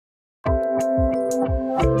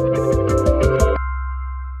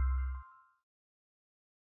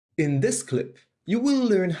In this clip, you will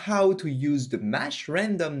learn how to use the mesh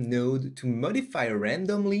random node to modify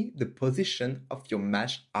randomly the position of your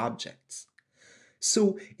mesh objects.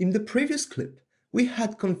 So, in the previous clip, we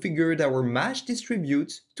had configured our mesh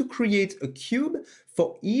distribute to create a cube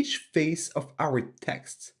for each face of our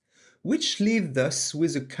text, which leaves us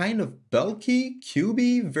with a kind of bulky,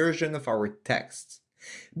 cubey version of our text.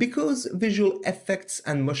 Because visual effects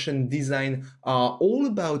and motion design are all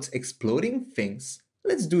about exploding things,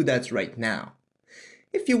 let's do that right now.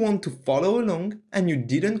 If you want to follow along and you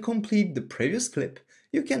didn't complete the previous clip,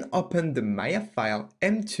 you can open the Maya file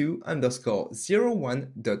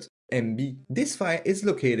m2_01.mb. This file is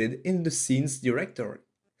located in the scenes directory.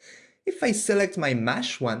 If I select my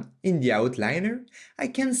Mesh 1 in the outliner, I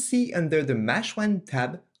can see under the Mesh 1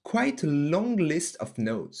 tab quite a long list of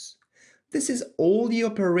nodes. This is all the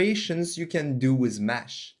operations you can do with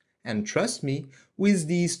Mesh. And trust me, with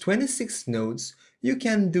these 26 nodes, you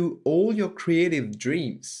can do all your creative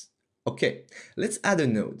dreams. Okay, let's add a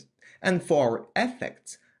node. And for our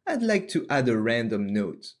effect, I'd like to add a random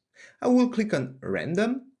node. I will click on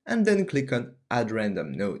Random and then click on Add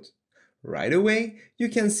Random Node. Right away, you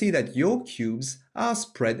can see that your cubes are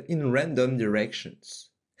spread in random directions.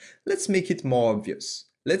 Let's make it more obvious.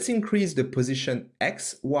 Let's increase the position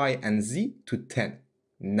X, Y, and Z to 10.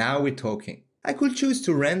 Now we're talking. I could choose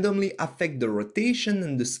to randomly affect the rotation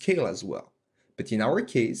and the scale as well. But in our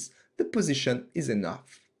case, the position is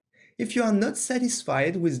enough. If you are not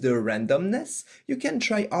satisfied with the randomness, you can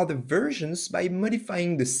try other versions by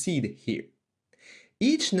modifying the seed here.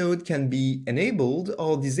 Each node can be enabled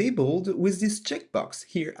or disabled with this checkbox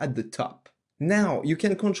here at the top. Now you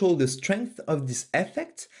can control the strength of this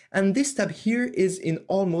effect, and this tab here is in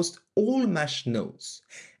almost all mesh nodes.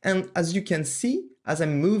 And as you can see, as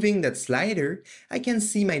I'm moving that slider, I can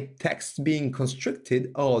see my text being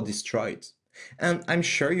constructed or destroyed. And I'm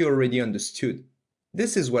sure you already understood.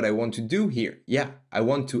 This is what I want to do here. Yeah, I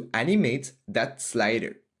want to animate that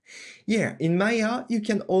slider. Yeah, in Maya, you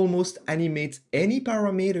can almost animate any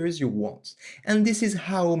parameters you want. And this is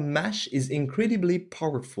how Mesh is incredibly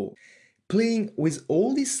powerful. Playing with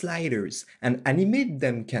all these sliders and animate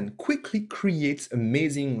them can quickly create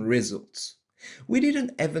amazing results. We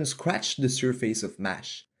didn't even scratch the surface of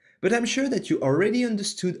Mesh, but I'm sure that you already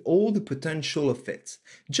understood all the potential of it.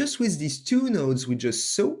 Just with these two nodes we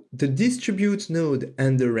just saw, the distribute node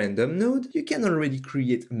and the random node, you can already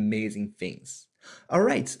create amazing things.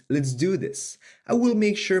 Alright, let's do this. I will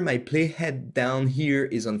make sure my playhead down here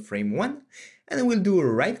is on frame 1, and I will do a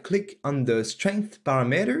right click on the strength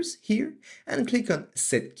parameters here and click on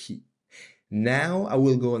set key. Now I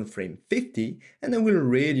will go on frame 50 and I will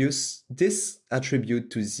reduce this attribute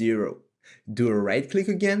to 0. Do a right click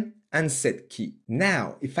again and set key.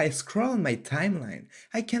 Now if I scroll on my timeline,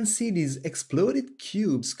 I can see these exploded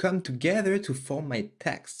cubes come together to form my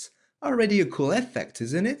text. Already a cool effect,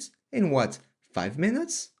 isn't it? In what, 5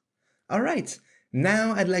 minutes? Alright.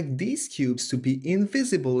 Now I'd like these cubes to be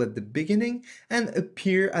invisible at the beginning and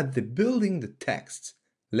appear at the building the text.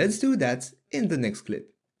 Let's do that in the next clip.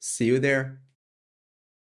 See you there!